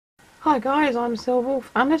Hi guys, I'm Silwolf,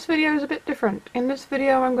 and this video is a bit different. In this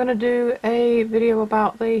video I'm going to do a video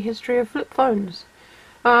about the history of flip phones,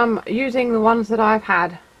 using the ones that I've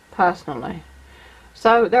had personally.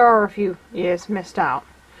 So there are a few years missed out.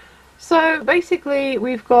 So basically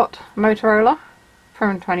we've got Motorola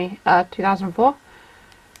from 2004,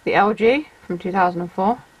 the LG from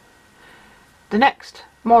 2004, the next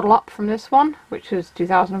model up from this one, which was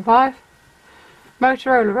 2005,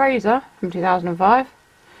 Motorola Razr from 2005,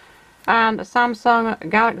 and a Samsung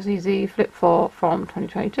Galaxy Z Flip 4 from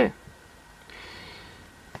 2022.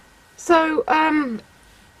 So,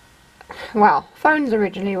 well, phones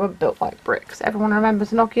originally were built like bricks. Everyone remembers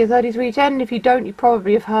the Nokia 3310. If you don't, you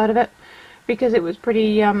probably have heard of it, because it was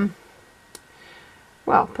pretty,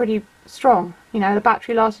 well, pretty strong. You know, the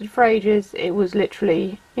battery lasted for ages. It was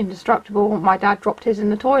literally indestructible. My dad dropped his in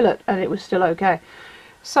the toilet and it was still okay.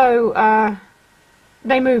 So,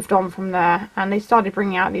 they moved on from there and they started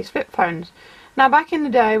bringing out these flip phones. Now, back in the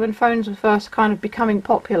day when phones were first kind of becoming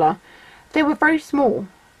popular, they were very small.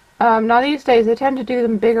 Now these days they tend to do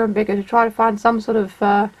them bigger and bigger to try to find some sort of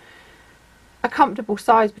a comfortable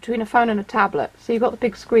size between a phone and a tablet. So you've got the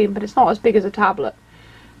big screen, but it's not as big as a tablet.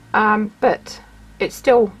 But it's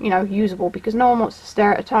still, you know, usable because no one wants to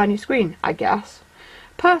stare at a tiny screen, I guess.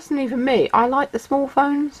 Personally, for me, I like the small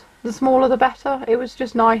phones. The smaller the better. It was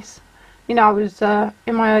just nice. You know, I was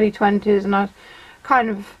in my early 20s and I was kind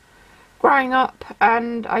of growing up,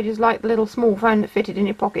 and I just liked the little small phone that fitted in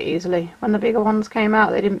your pocket easily. When the bigger ones came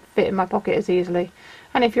out, they didn't fit in my pocket as easily.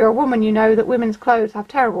 And if you're a woman, you know that women's clothes have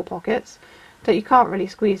terrible pockets that you can't really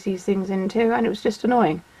squeeze these things into, and it was just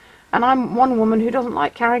annoying. And I'm one woman who doesn't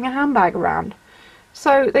like carrying a handbag around.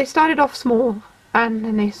 So they started off small and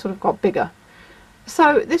then they sort of got bigger.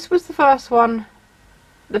 So this was the first one.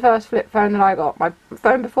 The first flip phone that I got. My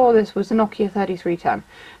phone before this was the Nokia 3310.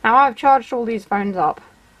 Now I've charged all these phones up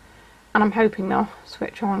and I'm hoping they'll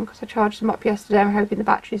switch on, because I charged them up yesterday. I'm hoping the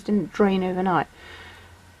batteries didn't drain overnight.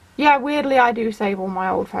 Yeah, weirdly I do save all my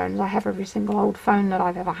old phones. I have every single old phone that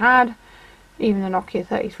I've ever had, even the Nokia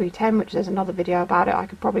 3310, which there's another video about it I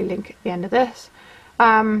could probably link at the end of this.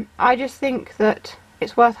 I just think that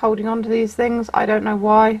it's worth holding on to these things. I don't know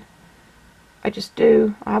why. I just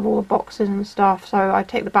do. I have all the boxes and stuff, so I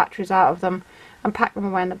take the batteries out of them and pack them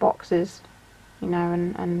away in the boxes, you know,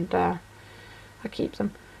 and I keep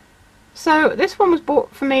them. So this one was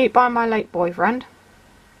bought for me by my late boyfriend.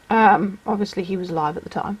 Obviously he was alive at the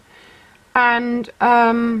time, and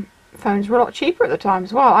phones were a lot cheaper at the time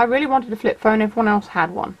as well. I really wanted a flip phone. Everyone else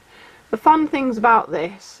had one. The fun things about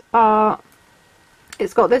this are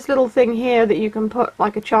it's got this little thing here that you can put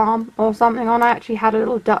like a charm or something on. I actually had a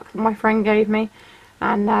little duck that my friend gave me,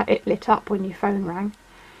 and it lit up when your phone rang.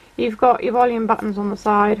 You've got your volume buttons on the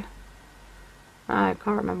side. I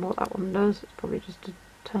can't remember what that one does. It's probably just to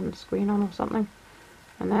turn the screen on or something.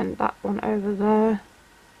 And then that one over there,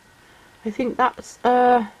 I think that's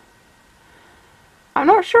I'm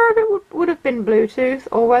not sure if it would have been Bluetooth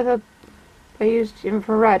or whether they used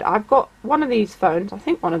infrared. I've got one of these phones. I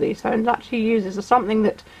think one of these phones actually uses something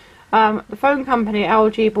that the phone company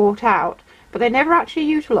LG bought out, but they never actually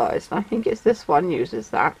utilised. I think it's this one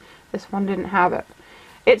uses that. This one didn't have it.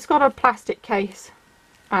 It's got a plastic case,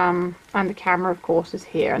 and the camera, of course, is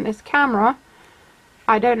here. And this camera,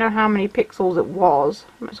 I don't know how many pixels it was.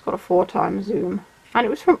 It's got a 4x zoom, and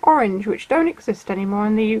it was from Orange, which don't exist anymore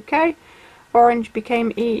in the UK. Orange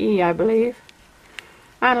became EE, I believe.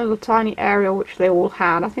 And a little tiny aerial, which they all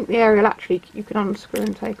had. I think the aerial actually you can unscrew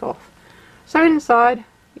and take off. So inside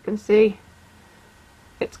you can see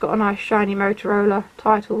it's got a nice shiny Motorola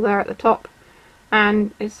title there at the top,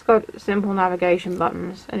 and it's got simple navigation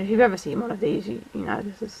buttons. And if you've ever seen one of these, you know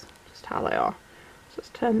this is just how they are. So let's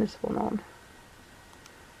turn this one on.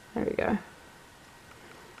 There we go.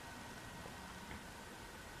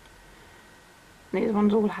 These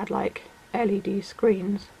ones all had like LED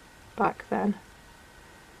screens back then.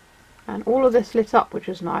 And all of this lit up, which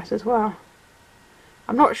was nice as well.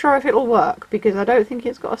 I'm not sure if it'll work because I don't think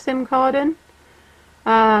it's got a SIM card in.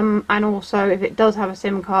 And also, if it does have a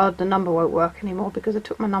SIM card, the number won't work anymore because I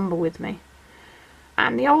took my number with me.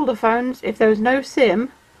 And the older phones, if there was no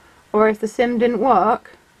SIM, or if the SIM didn't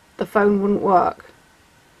work, the phone wouldn't work.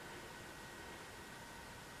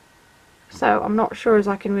 So I'm not sure as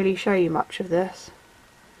I can really show you much of this.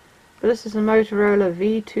 But this is a Motorola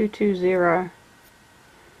V220.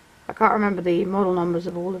 I can't remember the model numbers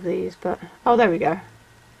of all of these, but oh, there we go.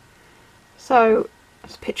 So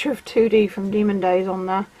there's a picture of 2D from Demon Days on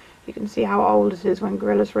there. You can see how old it is when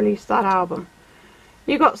Gorillaz released that album.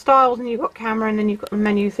 You've got styles and you've got camera, and then you've got the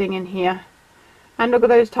menu thing in here. And look at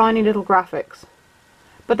those tiny little graphics.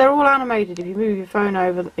 But they're all animated if you move your phone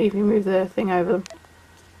over, if you move the thing over them.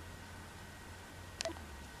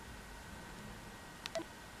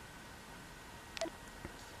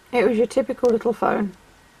 It was your typical little phone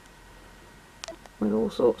with all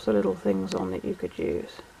sorts of little things on that you could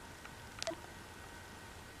use.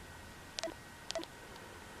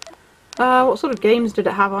 What sort of games did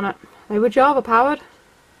it have on it? They were Java powered.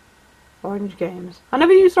 Orange Games. I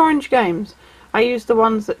never used Orange Games. I used the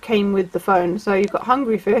ones that came with the phone. So you've got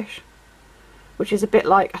Hungry Fish, which is a bit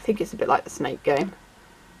like, I think it's a bit like the Snake game.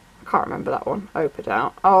 I can't remember that one. Open it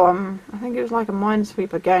out. Oh, I think it was like a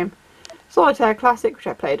Minesweeper game. Solitaire Classic, which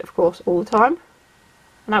I played, of course, all the time.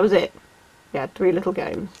 And that was it. You had 3 little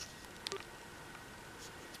games.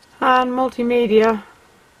 And multimedia.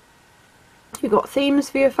 You got themes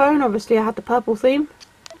for your phone. Obviously, I had the purple theme.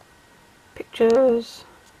 Pictures,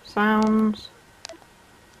 sounds,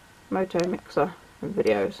 Moto Mixer, and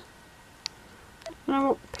videos. I don't know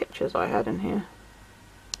what pictures I had in here.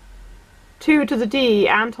 2 to the D,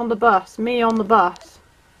 Ant on the bus, me on the bus.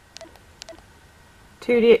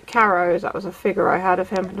 2D at Carrows, that was a figure I had of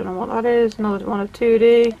him. I don't know what that is. Another one of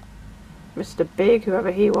 2D. Mr. Big,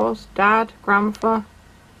 whoever he was. Dad, Grandpa,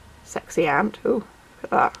 Sexy Ant. Ooh, look at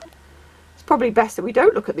that. It's probably best that we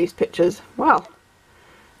don't look at these pictures. Well,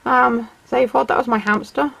 Zavod, that was my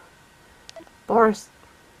hamster. Boris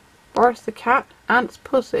the cat. Ant's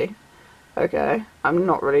pussy. Okay, I'm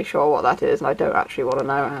not really sure what that is, and I don't actually want to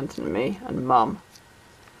know. Ant and me and Mum.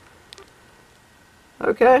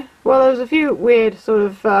 Okay, well, there's a few weird sort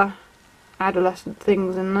of adolescent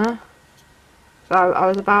things in there. So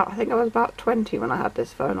I think I was about 20 when I had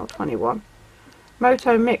this phone, or 21.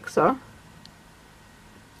 Moto Mixer.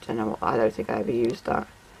 I don't think I ever used that.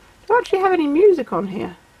 Do I actually have any music on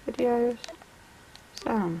here? Videos,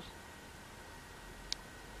 sounds.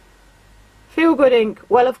 Feel Good Inc.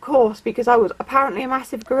 Well, of course, because I was apparently a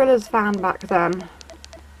massive Gorillaz fan back then.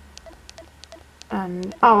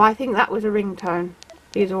 And oh, I think that was a ringtone.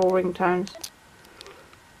 These are all ringtones.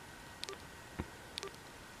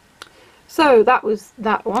 So that was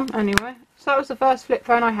that one anyway. So that was the first flip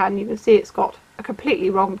phone I had, and you can see it's got a completely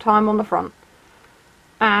wrong time on the front.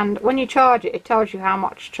 And when you charge it, it tells you how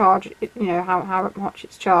much charge, how much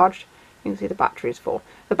it's charged. You can see the batteries for.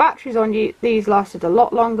 The batteries on these lasted a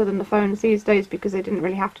lot longer than the phones these days because they didn't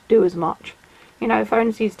really have to do as much. You know,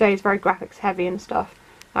 phones these days very graphics heavy and stuff.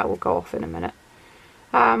 That will go off in a minute.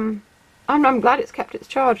 I'm glad it's kept its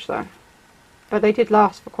charge though. But they did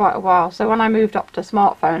last for quite a while. So when I moved up to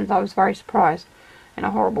smartphones, I was very surprised in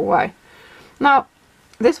a horrible way. Now,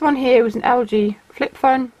 this one here was an LG flip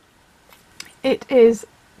phone. It was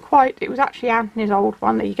actually Anthony's old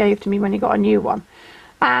one that he gave to me when he got a new one.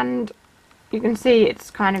 And you can see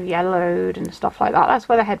it's kind of yellowed and stuff like that. That's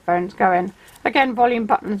where the headphones go in. Again, volume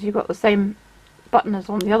buttons, you've got the same button as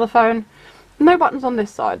on the other phone. No buttons on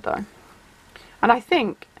this side though. And I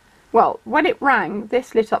think, well, when it rang,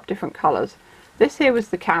 this lit up different colours. This here was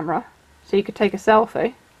the camera, so you could take a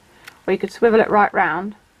selfie, or you could swivel it right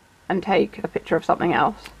round and take a picture of something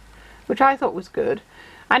else, which I thought was good.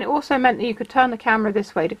 And it also meant that you could turn the camera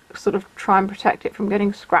this way to sort of try and protect it from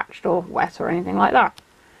getting scratched or wet or anything like that.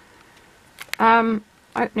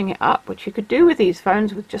 Opening it up, which you could do with these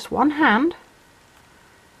phones with just one hand.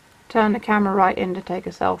 Turn the camera right in to take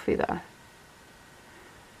a selfie there.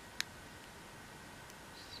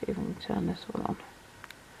 See if we can turn this one on.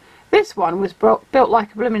 This one was built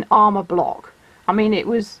like a blooming armour block. I mean, it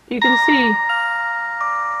was, you can see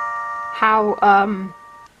how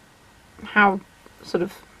sort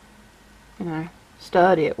of,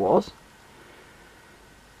 sturdy it was.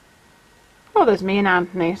 Well, there's me and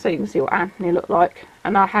Anthony, so you can see what Anthony looked like.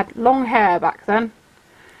 And I had long hair back then.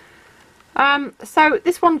 So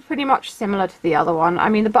this one's pretty much similar to the other one. I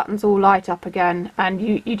mean, the buttons all light up again, and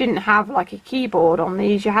you didn't have like a keyboard on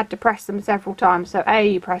these. You had to press them several times. So A,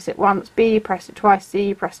 you press it once, B, you press it twice, C,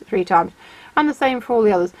 you press it 3 times. And the same for all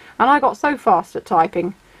the others. And I got so fast at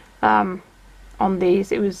typing on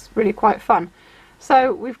these, it was really quite fun.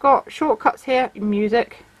 So we've got shortcuts here,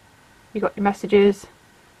 music, you've got your messages,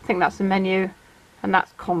 I think that's the menu, and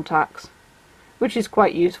that's contacts, which is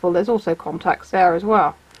quite useful. There's also contacts there as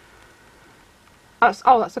well.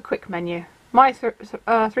 That's a quick menu. My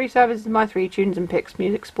 3 services, my 3 tunes and picks,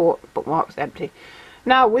 music, sport, bookmarks, empty.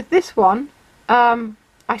 Now with this one,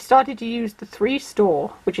 I started to use the 3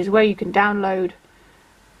 store, which is where you can download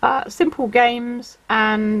simple games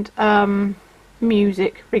and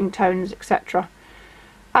music, ringtones, etc.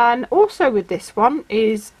 And also with this one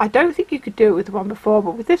is, I don't think you could do it with the one before,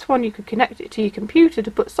 but with this one you could connect it to your computer to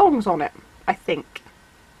put songs on it, I think.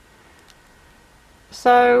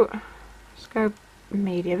 So let's go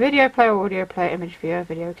Media, video player, audio player, image viewer,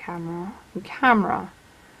 video camera, and camera.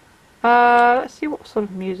 Let's see what sort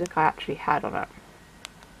of music I actually had on it.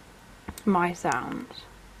 My sounds.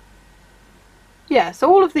 Yeah, so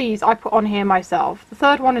all of these I put on here myself. The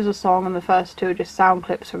third one is a song and the first two are just sound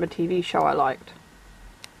clips from a TV show I liked.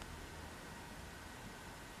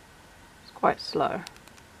 It's quite slow.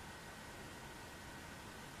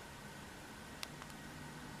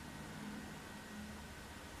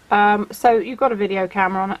 So you've got a video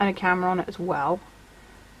camera on it and a camera on it as well.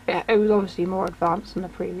 It was obviously more advanced than the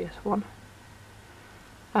previous one.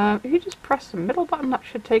 If you just press the middle button, that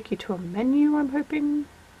should take you to a menu, I'm hoping.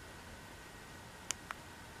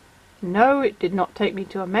 No, it did not take me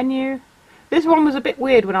to a menu. This one was a bit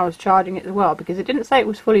weird when I was charging it as well, because it didn't say it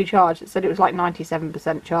was fully charged. It said it was like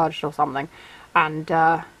 97% charged or something. And,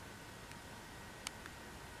 oh,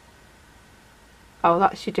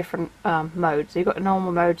 that's your different modes. So you've got a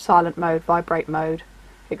normal mode, silent mode, vibrate mode,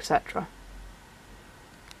 etc.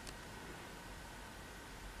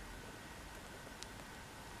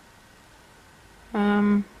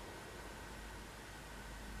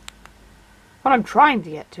 What I'm trying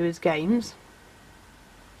to get to is games.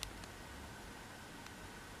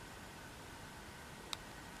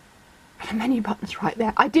 The menu button's right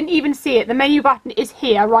there. I didn't even see it. The menu button is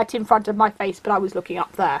here, right in front of my face, but I was looking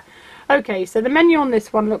up there. Okay, so the menu on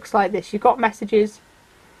this one looks like this. You've got messages,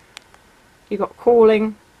 you've got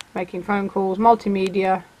calling, making phone calls,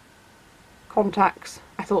 multimedia, contacts.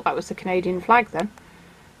 I thought that was the Canadian flag then.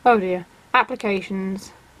 Oh dear.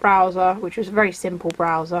 Applications, browser, which was a very simple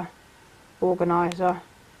browser, organizer,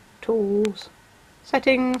 tools,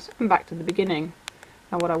 settings, and back to the beginning.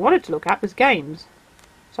 Now what I wanted to look at was games.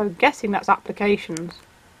 So I'm guessing that's applications.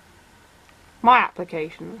 My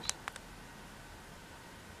applications.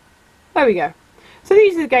 There we go. So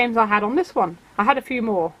these are the games I had on this one. I had a few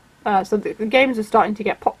more. So the games are starting to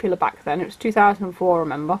get popular back then. It was 2004,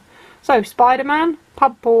 remember. So Spider-Man,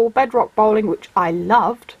 Pub Pool, Bedrock Bowling, which I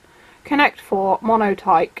loved, Connect 4,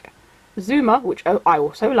 Monotype, Zuma, which I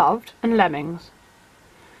also loved, and Lemmings.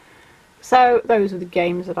 So those are the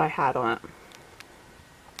games that I had on it.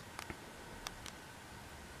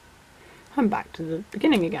 And back to the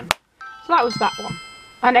beginning again. So that was that one.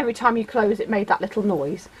 And every time you close it made that little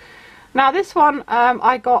noise. Now this one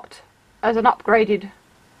I got as an upgraded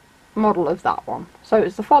model of that one. So it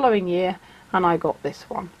was the following year and I got this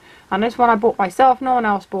one. And this one I bought myself, no one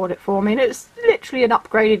else bought it for me. And it's literally an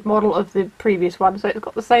upgraded model of the previous one. So it's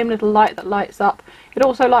got the same little light that lights up. It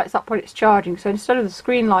also lights up when it's charging. So instead of the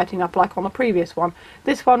screen lighting up like on the previous one,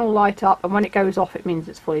 this one will light up, and when it goes off it means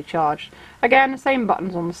it's fully charged. Again, the same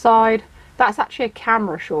buttons on the side. That's actually a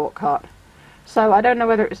camera shortcut. So I don't know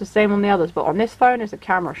whether it's the same on the others, but on this phone it's a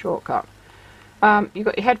camera shortcut. You've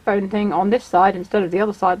got your headphone thing on this side instead of the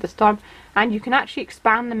other side this time, and you can actually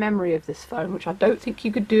expand the memory of this phone, which I don't think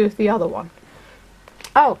you could do with the other one.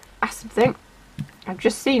 Oh, that's the thing. I've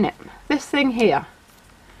just seen it. This thing here.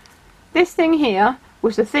 This thing here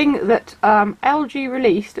was the thing that LG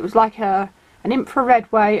released. It was like an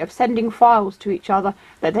infrared way of sending files to each other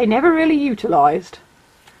that they never really utilised.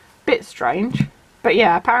 Bit strange, but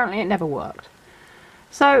yeah, apparently it never worked.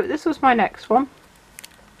 So this was my next one.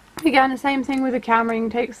 Again, the same thing with the camera. You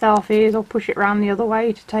can take selfies or push it around the other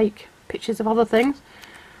way to take pictures of other things.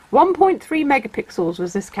 1.3 megapixels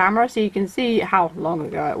was this camera, so you can see how long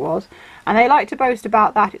ago it was. And they like to boast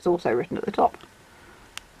about that. It's also written at the top.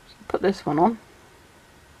 So put this one on.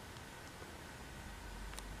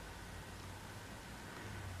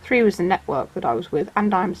 3 was the network that I was with,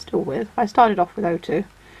 and I'm still with. I started off with O2.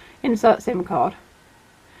 Insert SIM card.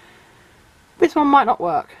 This one might not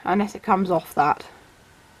work unless it comes off that.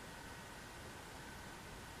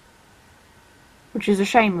 Which is a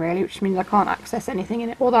shame really, which means I can't access anything in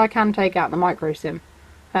it. Although I can take out the micro SIM.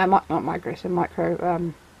 Not micro SIM,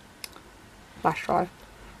 micro flash drive.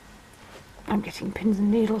 I'm getting pins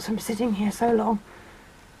and needles from sitting here so long.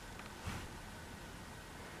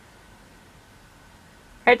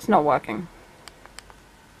 It's not working.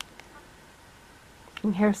 You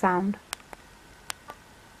can hear a sound.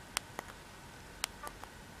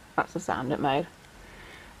 That's the sound it made.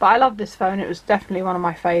 But I love this phone. It was definitely one of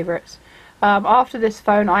my favourites. After this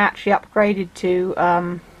phone I actually upgraded to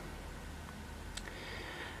a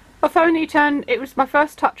phone that you turned, it was my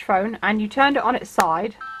first touch phone, and you turned it on its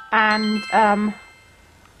side and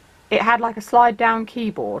it had like a slide down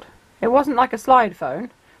keyboard. It wasn't like a slide phone,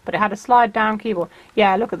 but it had a slide down keyboard.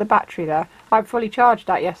 Yeah, look at the battery there. I fully charged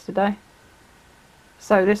that yesterday.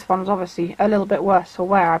 So this one's obviously a little bit worse for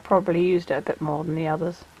wear. I probably used it a bit more than the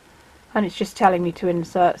others. And it's just telling me to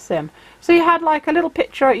insert SIM. So you had like a little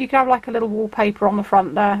picture, you could have like a little wallpaper on the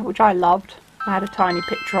front there, which I loved. I had a tiny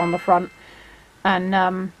picture on the front,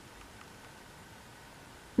 and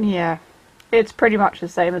yeah, it's pretty much the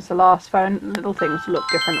same as the last phone. Little things look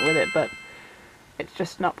different with it, but it's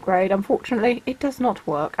just an upgrade. Unfortunately, it does not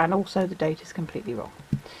work, and also the date is completely wrong.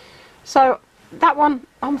 So that one,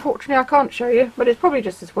 unfortunately, I can't show you, but it's probably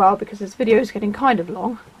just as well because this video is getting kind of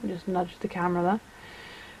long. I just nudged the camera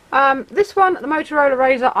there. This one, the Motorola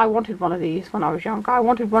Razr, I wanted one of these when I was younger. I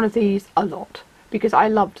wanted one of these a lot because I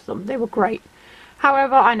loved them. They were great.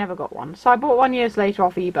 However, I never got one. So I bought one years later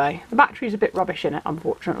off eBay. The battery's a bit rubbish in it,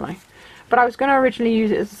 unfortunately. But I was going to originally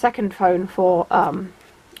use it as a second phone for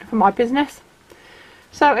my business.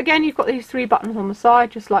 So again, you've got these 3 buttons on the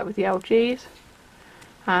side, just like with the LGs.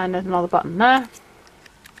 And there's another button there.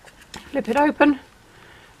 Flip it open.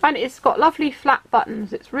 And it's got lovely flat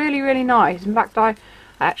buttons. It's really, really nice. In fact, I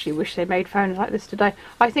actually wish they made phones like this today.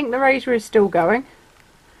 I think the Razr is still going.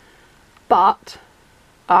 But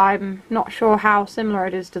I'm not sure how similar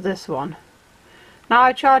it is to this one. Now,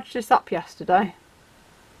 I charged this up yesterday.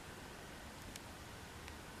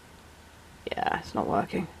 Yeah, it's not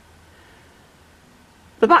working.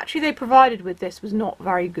 The battery they provided with this was not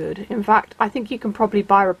very good. In fact, I think you can probably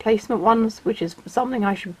buy replacement ones, which is something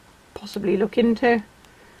I should possibly look into.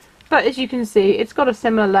 But as you can see, it's got a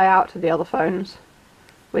similar layout to the other phones.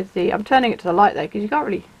 With the, I'm turning it to the light there because you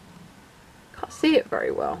can't see it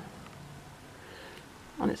very well.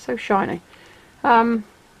 And it's so shiny. Yeah,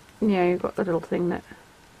 you've got the little thing that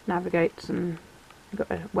navigates, and you've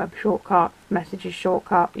got a web shortcut, messages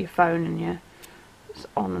shortcut, your phone, and your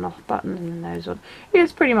on and off buttons, and those on.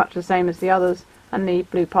 It's pretty much the same as the others, and the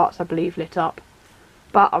blue parts I believe lit up.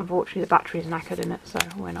 But unfortunately the battery is knackered in it, so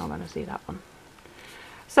we're not going to see that one.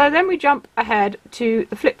 So then we jump ahead to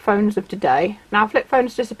the flip phones of today. Now, flip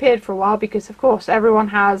phones disappeared for a while because of course everyone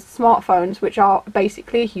has smartphones which are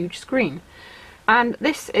basically a huge screen. And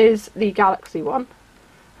this is the Galaxy one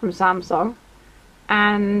from Samsung,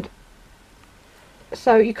 and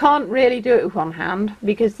so you can't really do it with one hand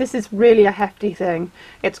because this is really a hefty thing.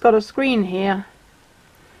 It's got a screen here,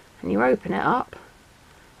 and you open it up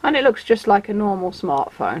and it looks just like a normal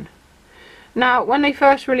smartphone. Now, when they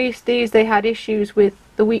first released these, they had issues with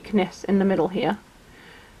the weakness in the middle here.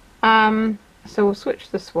 So we'll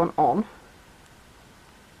switch this one on.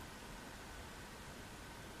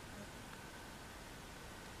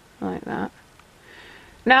 Like that.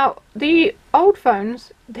 Now, the old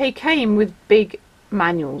phones, they came with big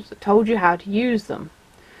manuals that told you how to use them.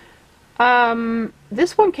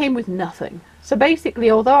 This one came with nothing. So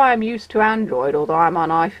basically, although I'm used to Android, although I'm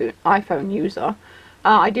an iPhone user,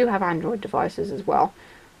 I do have Android devices as well.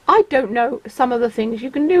 I don't know some of the things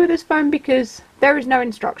you can do with this phone because there is no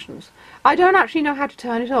instructions. I don't actually know how to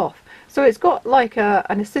turn it off. So it's got like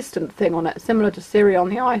an assistant thing on it, similar to Siri on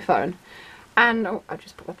the iPhone. And oh, I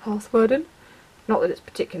just put my password in. Not that it's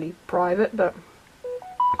particularly private, but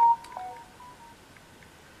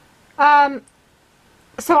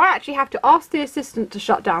so I actually have to ask the assistant to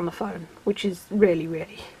shut down the phone, which is really,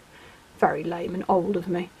 really very lame and old of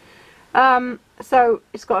me. So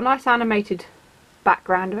it's got a nice animated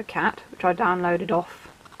background of a cat, which I downloaded off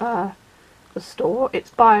the store.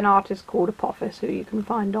 It's by an artist called Apophis, who you can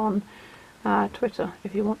find on Twitter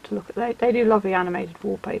if you want to look at. They do lovely animated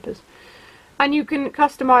wallpapers. And you can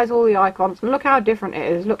customise all the icons, and look how different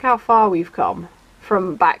it is. Look how far we've come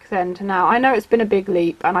from back then to now. I know it's been a big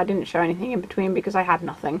leap, and I didn't show anything in between because I had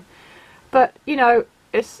nothing. But, you know,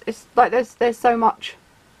 it's like there's so much.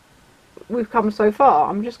 We've come so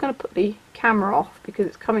far. I'm just going to put the camera off because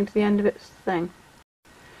it's coming to the end of its thing.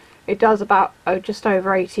 It does about just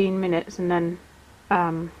over 18 minutes, and then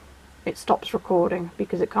it stops recording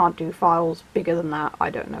because it can't do files bigger than that.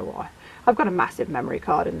 I don't know why. I've got a massive memory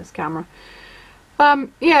card in this camera.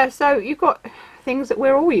 Yeah, so you've got things that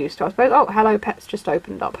we're all used to, I suppose. Oh, Hello Pet's just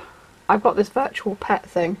opened up. I've got this virtual pet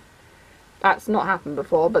thing. That's not happened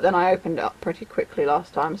before, but then I opened it up pretty quickly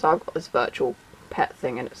last time, so I've got this virtual pet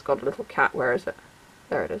thing, and it's got a little cat. Where is it?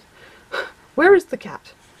 There it is. Where is the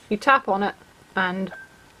cat? You tap on it, and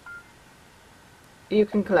you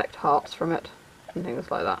can collect hearts from it, and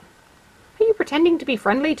things like that. Are you pretending to be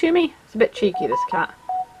friendly to me? It's a bit cheeky, this cat.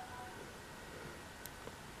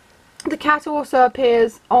 The cat also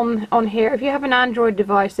appears on here. If you have an Android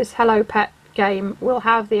device, this Hello Pet game will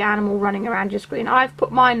have the animal running around your screen. I've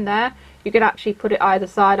put mine there. You could actually put it either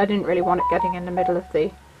side. I didn't really want it getting in the middle of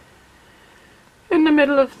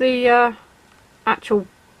the actual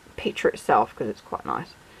picture itself because it's quite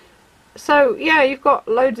nice. So yeah, you've got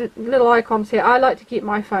loads of little icons here. I like to keep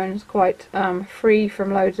my phones quite free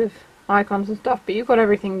from loads of icons and stuff, but you've got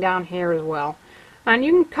everything down here as well. And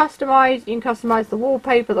you can customise the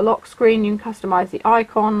wallpaper, the lock screen, you can customise the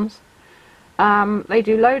icons. They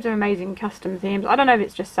do loads of amazing custom themes. I don't know if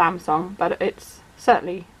it's just Samsung, but it's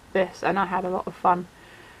certainly this, and I had a lot of fun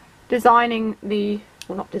designing the,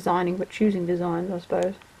 well, not designing, but choosing designs, I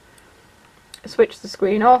suppose. Switch the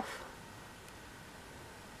screen off.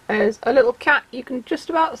 There's a little cat you can just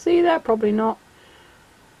about see there, probably not.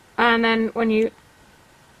 And then when you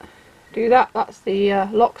do that, that's the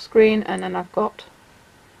lock screen, and then I've got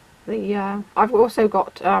the I've also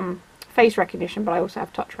got face recognition, but I also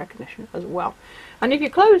have touch recognition as well. And if you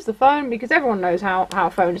close the phone, because everyone knows how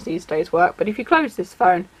phones these days work, but if you close this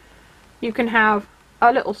phone, you can have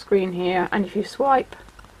a little screen here, and if you swipe,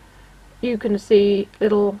 you can see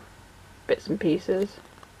little bits and pieces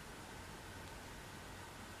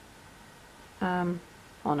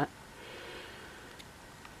on it.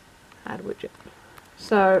 Add widget.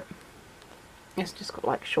 So it's just got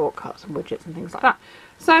like shortcuts and widgets and things like that.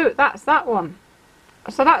 So that's that one.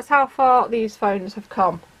 So that's how far these phones have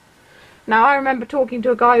come. Now, I remember talking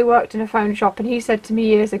to a guy who worked in a phone shop, and he said to me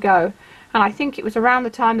years ago, and I think it was around the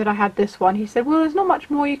time that I had this one, he said, well, there's not much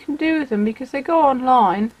more you can do with them because they go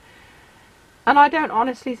online, and I don't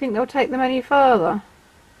honestly think they'll take them any further.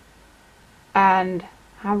 And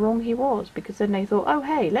how wrong he was, because then they thought, oh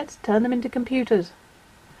hey, let's turn them into computers.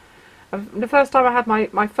 The first time I had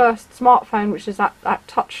my first smartphone, which is that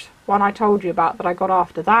touch one I told you about that I got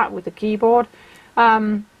after that with the keyboard,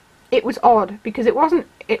 it was odd because it wasn't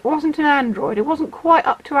an Android. It wasn't quite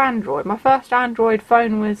up to Android. My first Android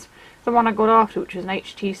phone was the one I got after, which was an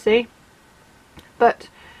HTC. But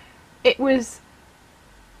it was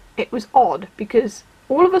odd because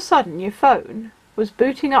all of a sudden your phone was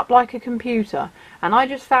booting up like a computer, and I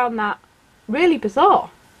just found that really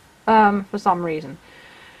bizarre for some reason.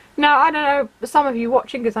 Now, I don't know, some of you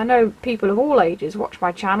watching, because I know people of all ages watch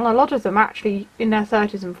my channel, a lot of them actually in their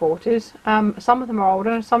 30s and 40s, some of them are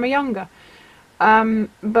older and some are younger,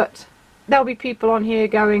 but there'll be people on here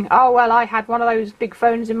going, oh well, I had one of those big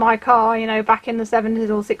phones in my car, you know, back in the 70s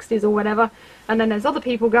or 60s or whatever, and then there's other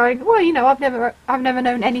people going, well, you know, I've never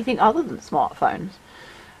known anything other than smartphones.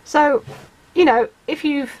 So, you know, if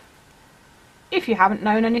you haven't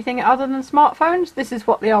known anything other than smartphones, this is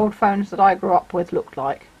what the old phones that I grew up with looked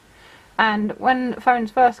like. And when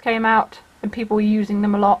phones first came out and people were using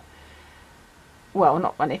them a lot, well,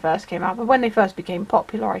 not when they first came out, but when they first became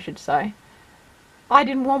popular, I should say, I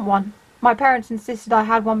didn't want one. My parents insisted I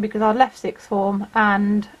had one because I'd left sixth form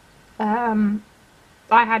and I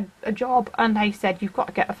had a job, and they said, you've got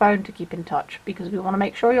to get a phone to keep in touch because we want to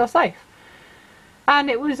make sure you're safe.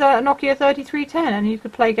 And it was a Nokia 3310, and you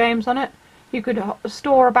could play games on it. You could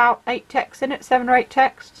store about 8 texts in it, 7 or 8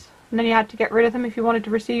 texts. And then you had to get rid of them if you wanted to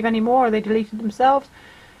receive any more, or they deleted themselves,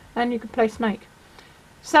 and you could play Snake.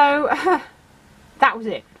 So that was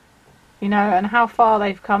it, you know. And how far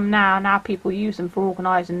they've come now. Now people use them for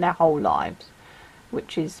organising their whole lives,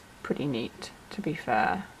 which is pretty neat, to be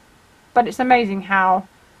fair. But it's amazing how,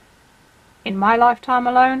 in my lifetime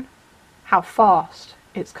alone, how fast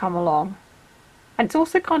it's come along. And it's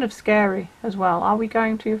also kind of scary as well. Are we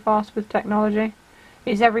going too fast with technology?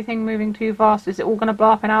 Is everything moving too fast? Is it all going to blow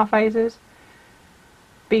up in our faces?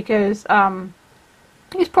 Because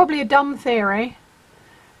it's probably a dumb theory,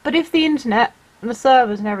 but if the internet and the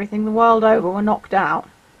servers and everything the world over were knocked out,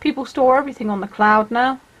 people store everything on the cloud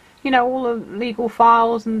now. You know, all the legal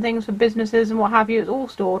files and things for businesses and what have you, it's all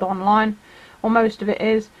stored online, or most of it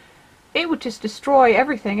is. It would just destroy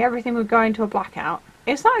everything. Everything would go into a blackout.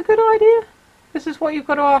 Is that a good idea? This is what you've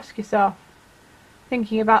got to ask yourself.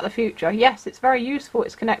 Thinking about the future. Yes, it's very useful,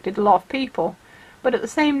 it's connected a lot of people, but at the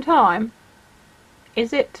same time,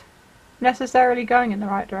 is it necessarily going in the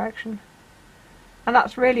right direction? And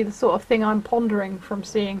that's really the sort of thing I'm pondering from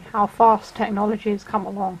seeing how fast technology has come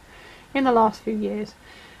along in the last few years.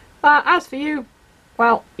 As for you,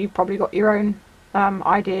 well, you've probably got your own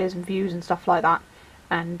ideas and views and stuff like that,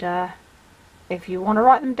 and if you want to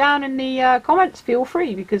write them down in the comments, feel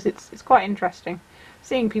free, because it's quite interesting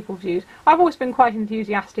seeing people's views. I've always been quite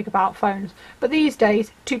enthusiastic about phones, but these days,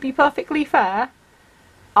 to be perfectly fair,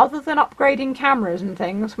 other than upgrading cameras and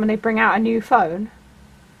things when they bring out a new phone,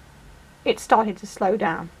 it's started to slow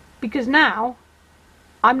down. Because now,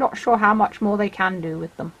 I'm not sure how much more they can do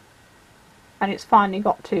with them. And it's finally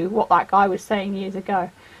got to what that guy was saying years ago.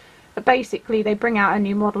 But basically, they bring out a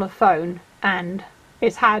new model of phone, and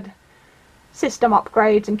it's had system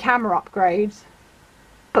upgrades and camera upgrades.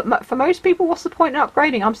 But for most people, what's the point in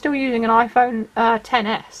upgrading? I'm still using an iPhone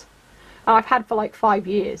XS. I've had for like 5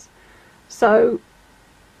 years. So,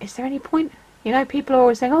 is there any point? You know, people are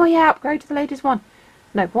always saying, oh yeah, upgrade to the latest one.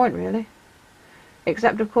 No point, really.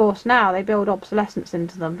 Except, of course, now they build obsolescence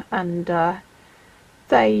into them, and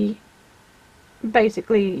they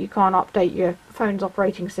basically you can't update your phone's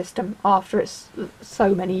operating system after it's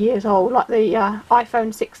so many years old, like the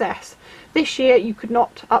iPhone 6s. This year you could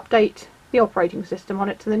not update the operating system on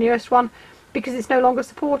it to the newest one because it's no longer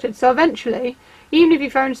supported. So eventually, even if your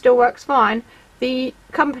phone still works fine, the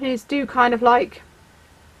companies do kind of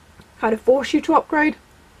force you to upgrade.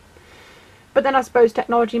 But then I suppose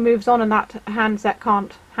technology moves on and that handset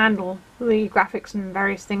can't handle the graphics and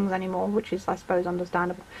various things anymore, which is, I suppose,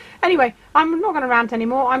 understandable. Anyway, I'm not going to rant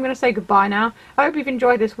anymore. I'm going to say goodbye now. I hope you've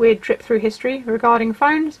enjoyed this weird trip through history regarding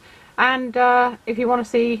phones. And if you want to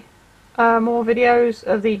see more videos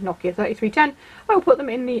of the Nokia 3310, I will put them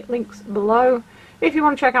in the links below. If you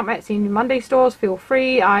want to check out my Etsy and Monday stores, feel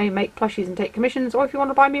free. I make plushies and take commissions. Or if you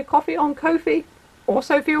want to buy me a coffee on Ko-fi,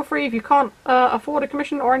 also feel free. If you can't afford a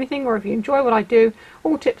commission or anything, or if you enjoy what I do,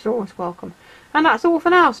 all tips are always welcome. And that's all for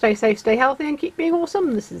now. Stay safe, stay healthy, and keep being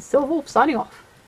awesome. This is Silverwolf signing off.